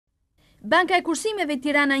Banka e Kursimeve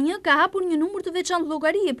Tirana 1 ka hapur një numër të veçantë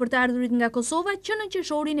llogarie për të ardhurit nga Kosova që në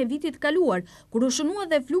qershorin e vitit kaluar, kur u shënua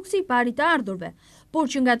dhe fluksi i parë të ardhurve.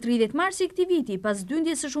 Por që nga 30 marsi këtij viti, pas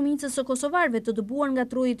dyndjes së shumicës së kosovarëve të dëbuar nga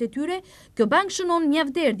trojet e tyre, kjo bankë shënon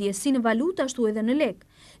mjaft derdhje si në valutë ashtu edhe në lek.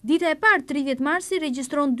 Dita e parë 30 marsi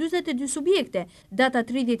regjistron 42 subjekte, data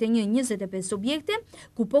 31 25 subjekte,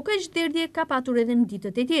 ku po kaq derdhje ka patur edhe në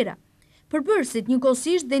ditët e tjera. Përbërësit,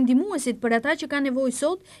 njëkohësisht dhe ndihmuesit për ata që kanë nevojë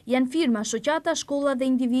sot, janë firma, shoqata, shkolla dhe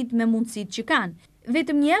individ me mundësitë që kanë.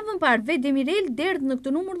 Vetëm një javë më parë, vetë Prill derdh në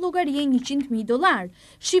këtë numër llogarie $100.000.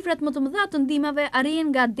 Shifrat më të mëdha të ndihmave arrin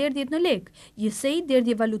nga derdhjet në lek. Gjithsej,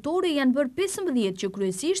 derdhje valutore janë bërë 15 që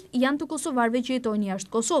kryesisht janë të kosovarëve që jetojnë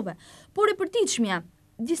jashtë Kosove. Por e përditshmja,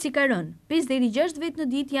 disi ka rënë, 5 deri 6 vetë në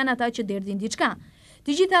ditë janë ata që derdhin diçka.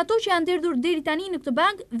 Të gjitha ato që janë derdhur deri tani në këtë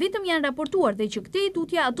bankë vetëm janë raportuar dhe që këtë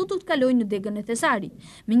tutja ato do të kalojnë në degën e thesarit.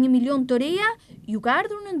 Me 1 milion të reja ju ka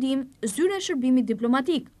ardhur në ndihmë zyra e shërbimit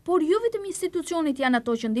diplomatik, por jo vetëm institucionet janë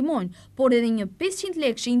ato që ndihmojnë, por edhe një 500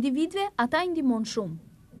 lekë individëve ata i ndihmojnë shumë.